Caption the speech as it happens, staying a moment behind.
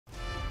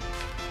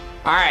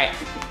All right.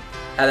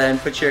 And then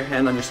put your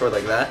hand on your sword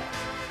like that.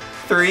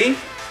 3,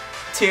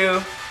 2,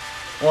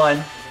 1.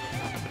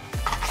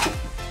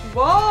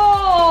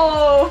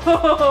 Whoa!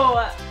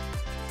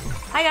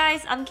 Hi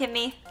guys, I'm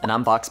Kimmy. And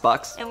I'm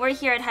BoxBox. And we're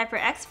here at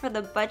HyperX for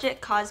the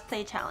Budget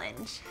Cosplay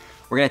Challenge.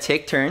 We're gonna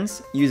take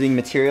turns using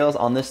materials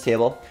on this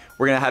table.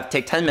 We're gonna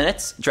take 10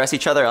 minutes, dress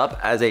each other up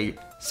as a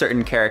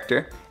certain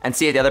character, and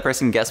see if the other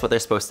person can guess what they're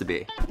supposed to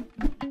be.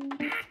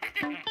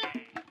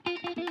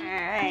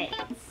 Alright.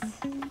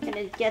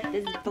 Gonna get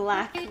this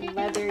black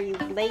leathery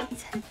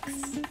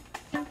latex.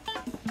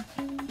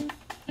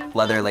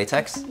 Leather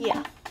latex?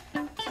 Yeah.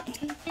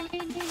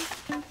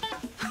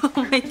 Oh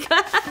my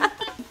god.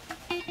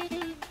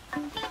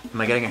 Am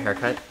I getting a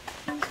haircut?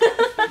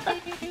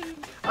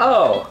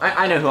 Oh,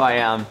 I know who I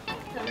am.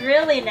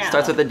 Really now?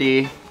 Starts with a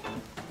D.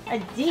 A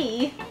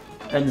D?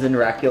 Ends in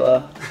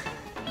Dracula.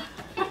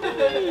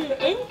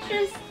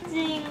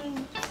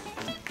 Interesting.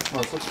 Oh,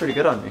 this looks pretty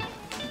good on me.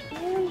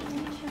 Very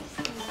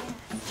interesting.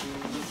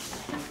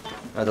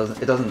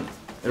 It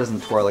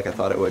doesn't twirl like I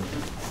thought it would.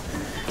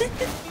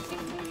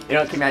 You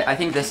know, Kimmy, I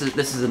think this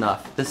is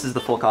enough. This is the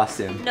full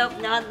costume. Nope,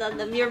 not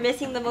them. You're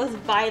missing the most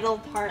vital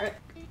part.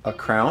 A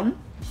crown?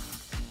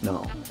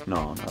 No,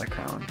 not a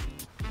crown.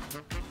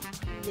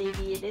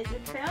 Maybe it is a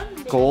crown.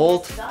 Maybe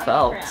Gold it's not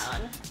felt. A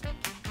crown.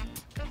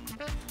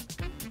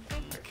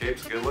 That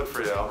cape's a good look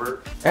for you,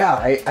 Albert. Yeah,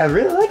 I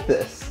really like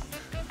this.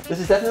 This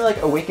is definitely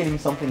like awakening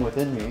something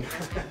within me.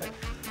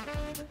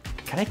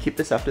 Can I keep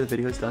this after the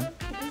video is done?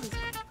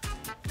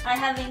 I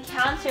have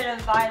encountered a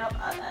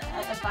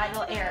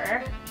vital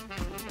error.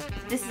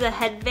 This is a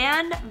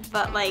headband,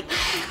 but like...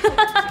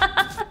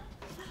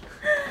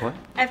 What?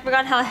 I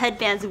forgot how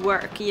headbands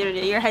work.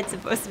 Your head's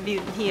supposed to be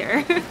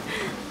here.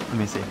 Let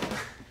me see.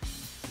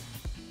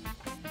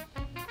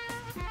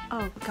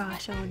 Oh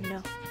gosh, oh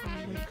no.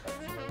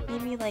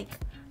 Maybe like...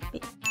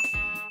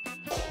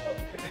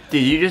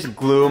 Did you just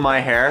glue my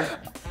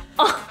hair?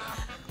 Oh,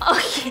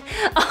 okay.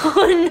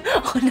 Oh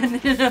no, oh no,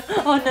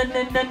 oh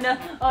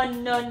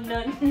no,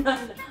 no, oh no.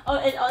 Oh,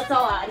 it's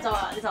all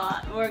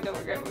out. We're good.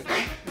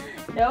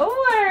 No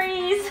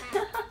worries.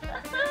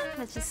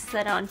 Let's just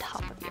set it on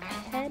top of your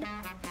head.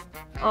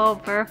 Oh,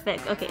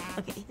 perfect. Okay,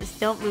 just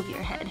don't move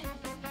your head.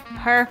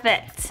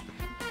 Perfect.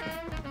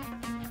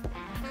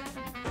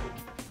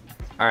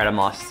 All right, I'm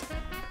lost.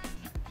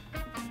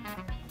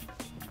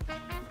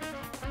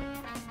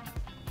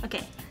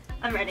 Okay,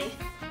 I'm ready.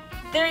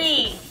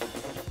 3,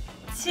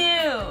 2,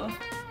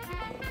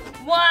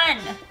 1.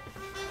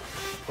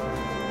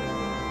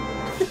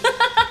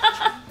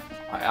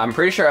 I'm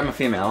pretty sure I'm a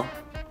female.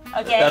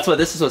 Okay. That's what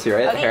this is supposed to be,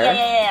 right? Okay, The hair?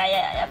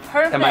 yeah.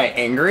 Perfect. Am I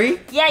angry?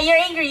 Yeah, you're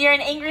angry. You're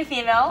an angry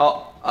female.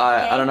 Oh, Okay.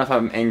 I don't know if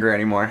I'm angry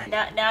anymore.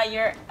 Now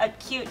you're a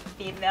cute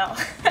female.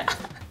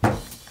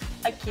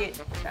 A cute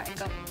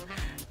triangle.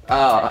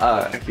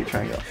 Oh, a cute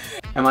triangle.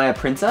 Am I a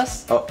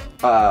princess? Oh,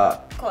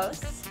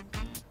 Close.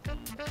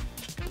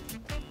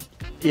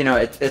 you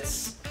know,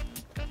 this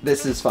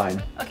is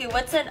fine. Okay,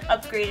 what's an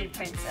upgraded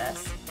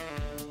princess?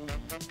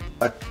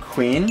 A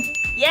queen?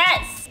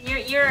 Yes!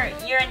 You're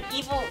an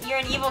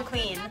evil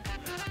queen.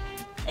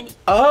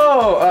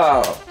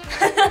 Oh.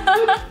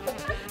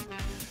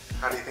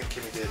 How do you think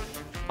Kimmy did?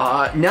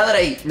 Now that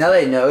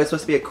I know it's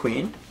supposed to be a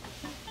queen,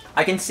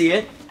 I can see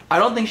it. I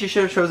don't think she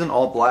should have chosen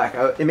all black.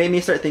 It made me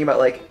start thinking about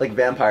like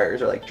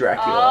vampires or like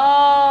Dracula.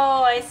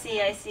 Oh, I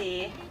see. I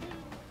see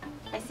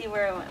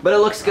where it went. But it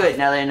looks good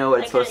now that I know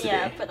what it's supposed to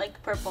Yeah, be. put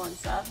like purple and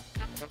stuff.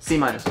 C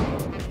minus.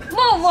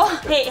 Whoa.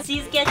 Hey,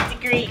 C's get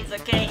degrees,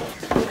 okay?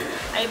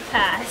 I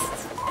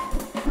passed.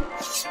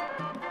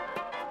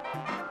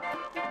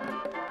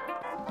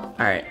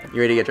 All right, you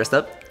ready to get dressed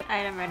up?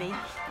 Alright, I'm ready.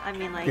 I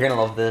mean, like... You're gonna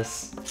love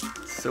this.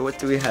 So what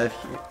do we have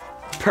here?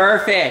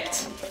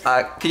 Perfect!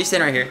 Could you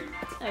stand right here?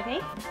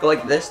 Okay. Go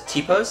like this,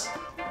 T-pose.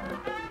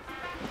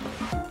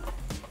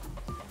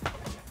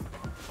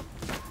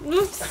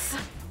 Oops.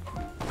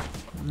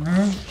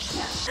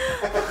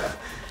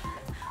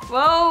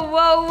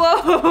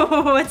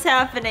 Whoa. What's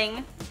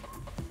happening?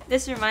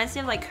 This reminds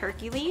me of like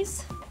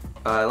Hercules.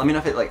 Let me know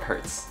if it like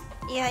hurts.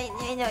 Yeah,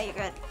 I know, you're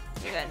good.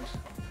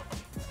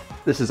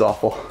 This is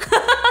awful.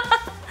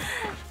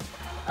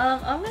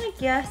 I'm gonna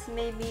guess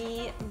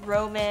maybe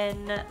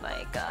Roman,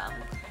 like,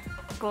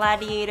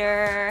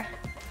 gladiator.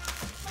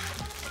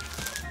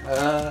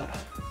 Oh!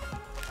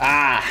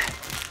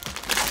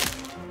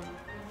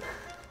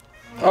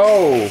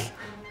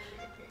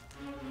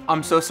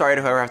 I'm so sorry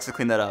to whoever has to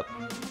clean that up.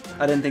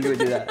 I didn't think it would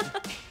do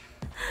that.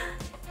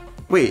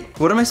 Wait,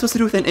 what am I supposed to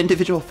do with an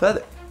individual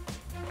feather?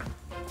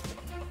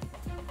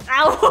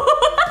 Ow!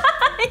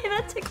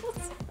 That tickles.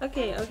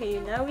 Okay,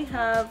 now we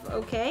have,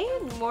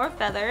 more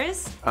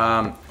feathers.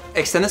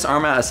 Extend this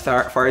arm out as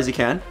far as you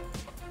can.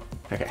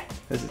 Okay,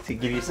 this is to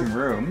give you some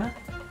room.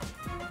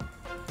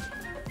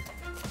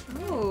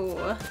 Ooh.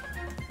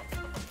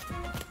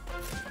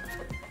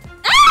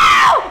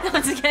 Ow! No,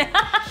 I'm just kidding.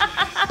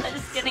 I'm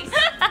just kidding.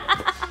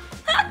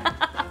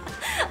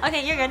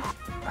 Okay, you're good.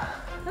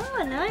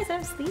 Oh, nice. I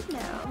have sleep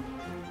now.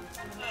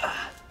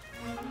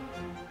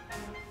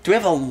 Do we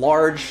have a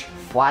large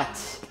flat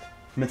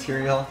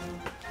material.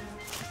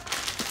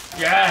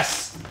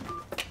 Yes!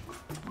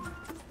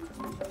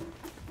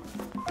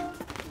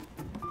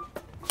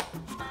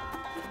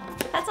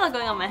 That's not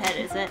going on my head,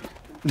 is it?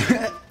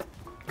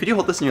 Could you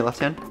hold this in your left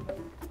hand?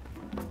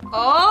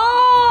 Oh!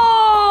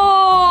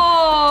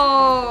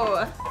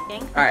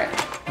 Okay. Alright,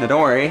 now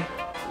don't worry.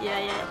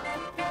 Yeah.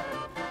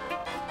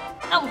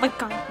 Oh my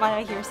god, why do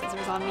I hear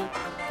scissors on me?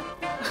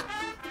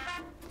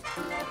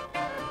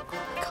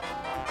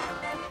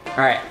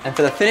 Alright, and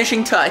for the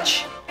finishing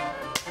touch,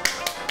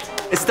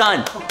 it's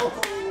done.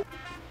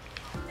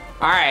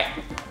 Alright,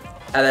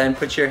 and then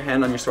put your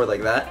hand on your sword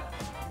like that.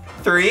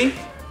 3,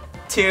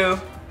 2,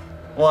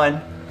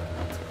 1.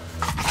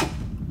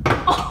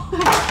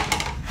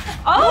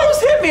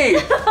 Almost hit me!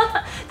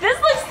 This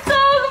looks so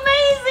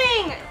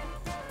amazing!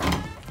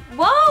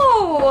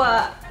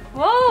 Whoa!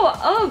 Whoa!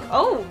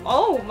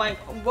 Oh my!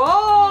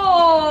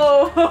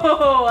 Whoa!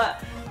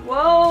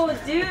 Whoa,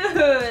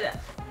 dude!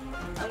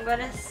 I'm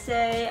gonna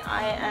say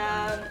I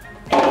am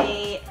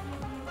a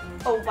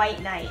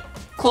white knight.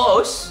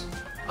 Close.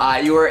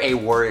 You are a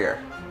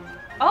warrior.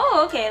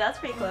 Oh, okay, that's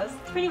pretty close.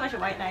 It's pretty much a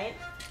white knight.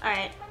 All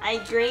right, I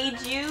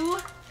grade you.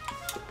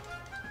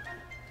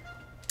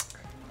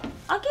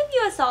 I'll give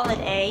you a solid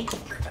A.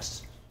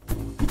 Yes.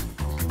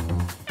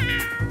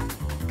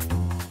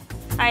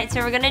 Alright,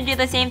 so we're gonna do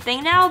the same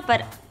thing now,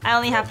 but I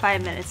only have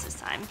 5 minutes this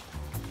time.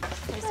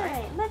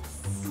 Alright, let's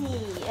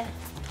see.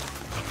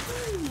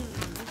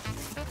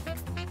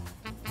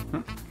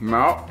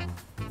 No.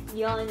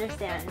 You'll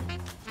understand.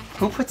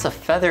 Who puts a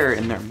feather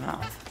in their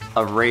mouth?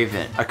 A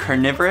raven. A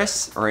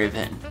carnivorous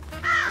raven.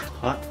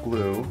 Hot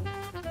glue.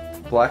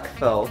 Black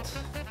felt.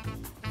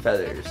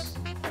 Feathers.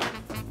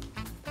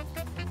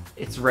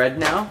 It's red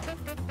now.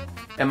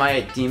 Am I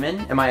a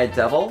demon? Am I a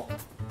devil?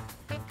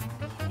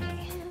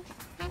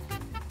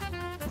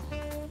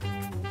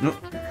 Nope.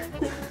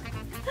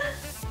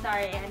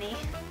 Sorry, Annie.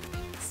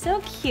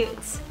 So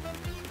cute.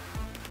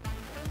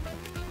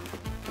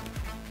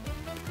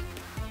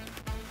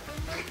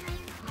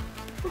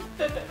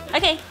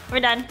 Okay, we're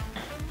done.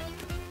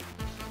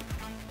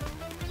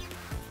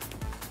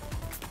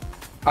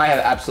 I have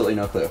absolutely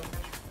no clue.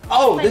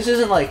 Oh, this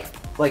isn't like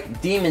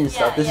demon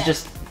stuff. This is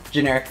just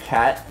generic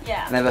cat.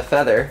 Yeah. And I have a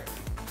feather.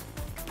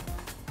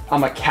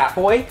 I'm a cat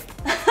boy.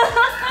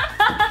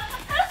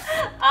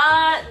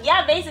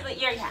 Yeah, basically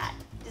you're a cat.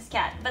 Just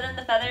cat. But then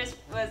the feathers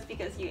was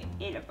because you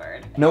ate a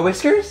bird. No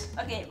whiskers?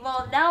 Okay,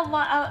 well now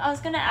I was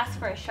gonna ask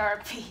for a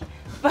Sharpie,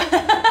 but,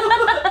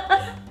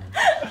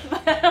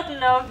 but I don't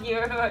know if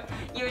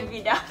you would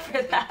be down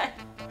for that.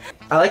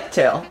 I like the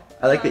tail.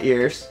 I like the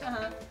ears.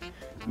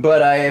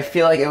 But I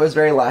feel like it was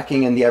very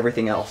lacking in the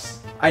everything else.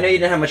 I know you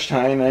didn't have much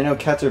time, and I know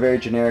cats are very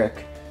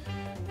generic.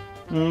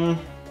 I'll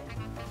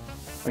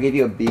give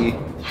you a B.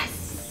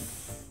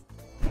 Yes.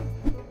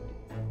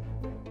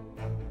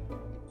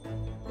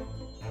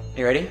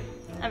 You ready?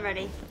 I'm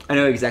ready. I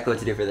know exactly what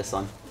to do for this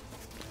one.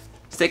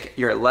 Stick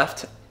your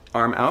left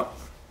arm out.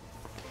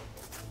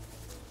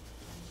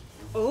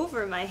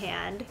 Over my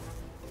hand.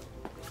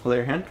 Hold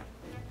your hand.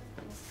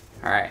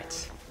 All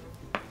right.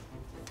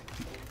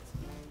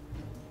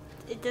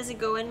 Does it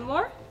go in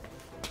more?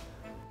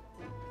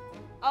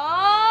 Oh!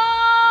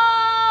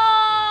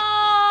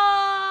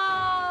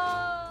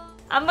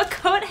 I'm a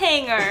coat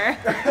hanger.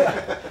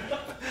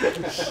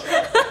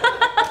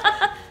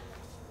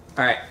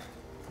 All right.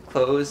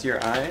 Close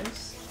your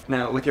eyes.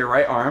 Now with your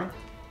right arm,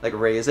 like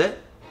raise it.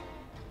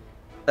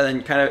 And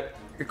then kind of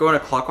go in a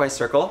clockwise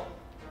circle.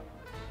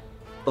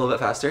 A little bit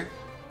faster.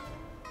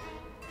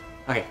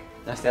 Okay,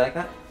 now stay like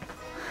that.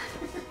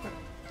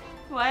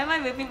 Why am I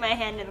moving my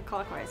hand in a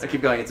clockwise? So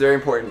keep going, it's very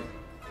important.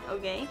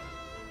 Okay.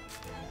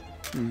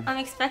 I'm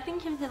expecting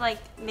him to like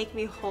make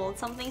me hold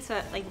something so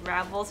it like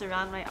ravels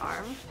around my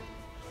arm.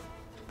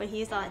 But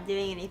he's not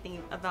doing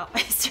anything about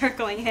my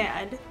circling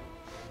hand.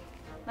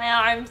 My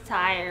arm's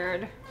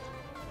tired.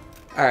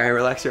 All right,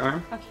 relax your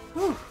arm. Okay.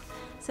 Whew.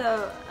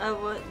 So,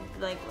 okay.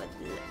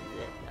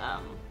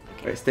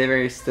 Wait, stay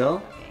very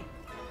still. Okay.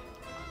 Oh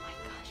my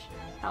gosh.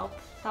 Help,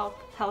 help,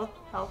 help,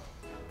 help.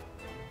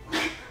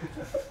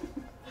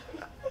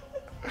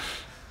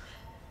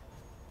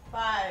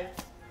 5,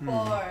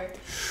 4,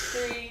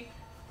 3,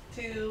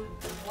 2,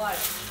 1.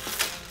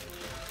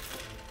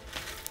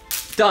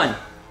 Done.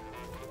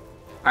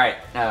 All right,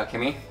 now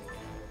Kimmy,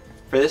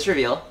 for this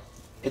reveal,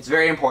 it's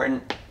very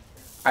important.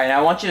 All right, now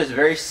I want you to just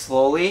very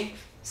slowly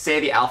say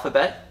the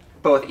alphabet,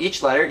 but with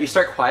each letter, you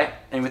start quiet,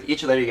 and with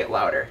each letter you get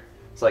louder.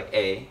 So like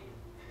A,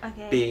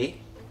 Okay. B,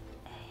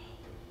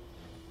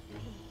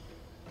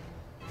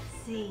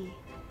 C,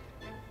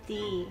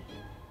 D,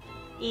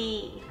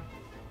 E,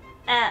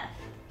 F,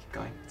 keep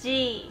going.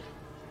 G,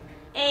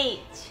 H,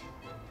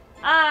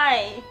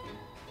 I,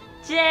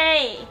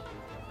 J,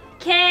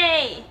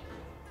 K,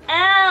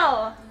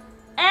 L,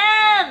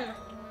 M,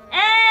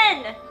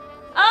 N,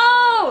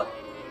 O,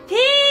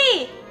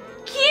 P,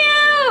 Q,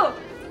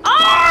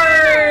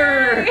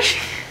 R!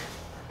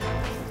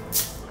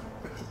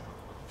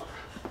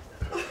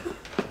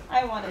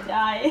 I want to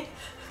die.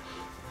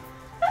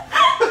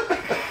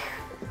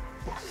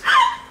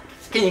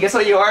 Can you guess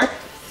what you are?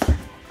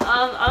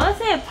 I'm gonna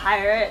say a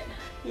pirate.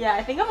 Yeah,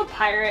 I think I'm a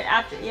pirate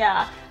after,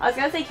 yeah. I was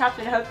gonna say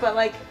Captain Hook, but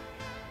like,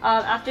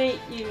 after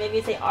you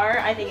maybe say R,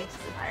 I think it's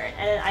just a pirate.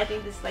 And then I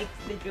think this is like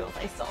the jewels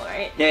I stole,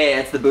 right? Yeah,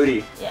 it's the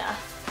booty. Yeah.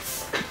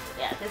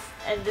 Yeah,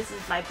 this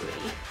is my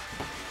booty.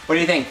 What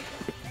do you think?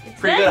 It's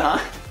Pretty good, huh?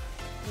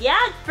 Yeah,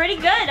 it's pretty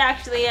good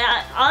actually.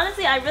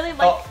 Honestly, I really like,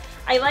 Oh,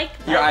 I like.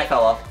 your eye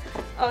fell off.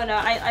 Oh no,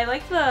 I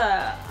like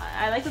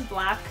the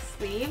black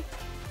sleeve.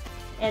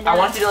 And I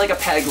want to do like a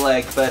peg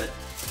leg, but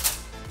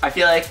I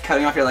feel like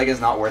cutting off your leg is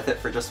not worth it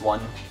for just one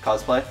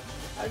cosplay.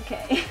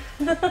 Okay.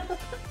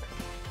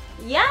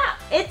 Yeah,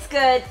 it's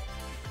good.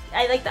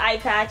 I like the eye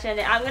patch, and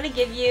I'm gonna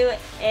give you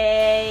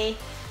a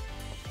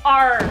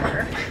R.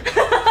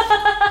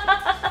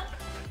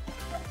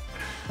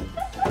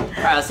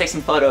 Alright, let's take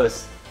some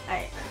photos.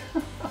 Alright.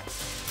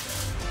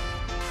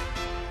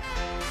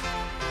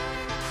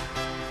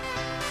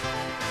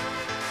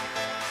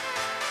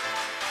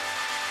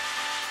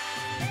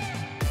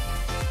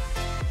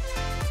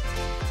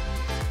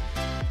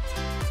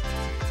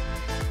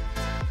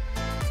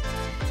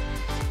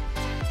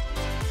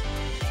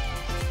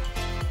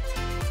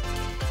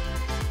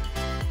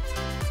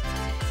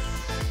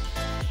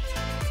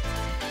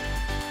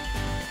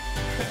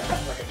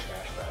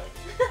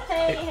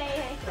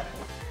 Hey.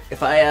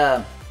 If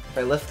I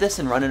lift this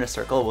and run in a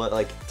circle, will it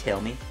like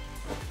tail me?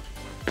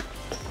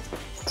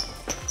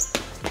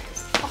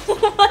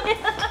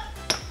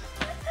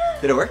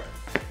 Did it work?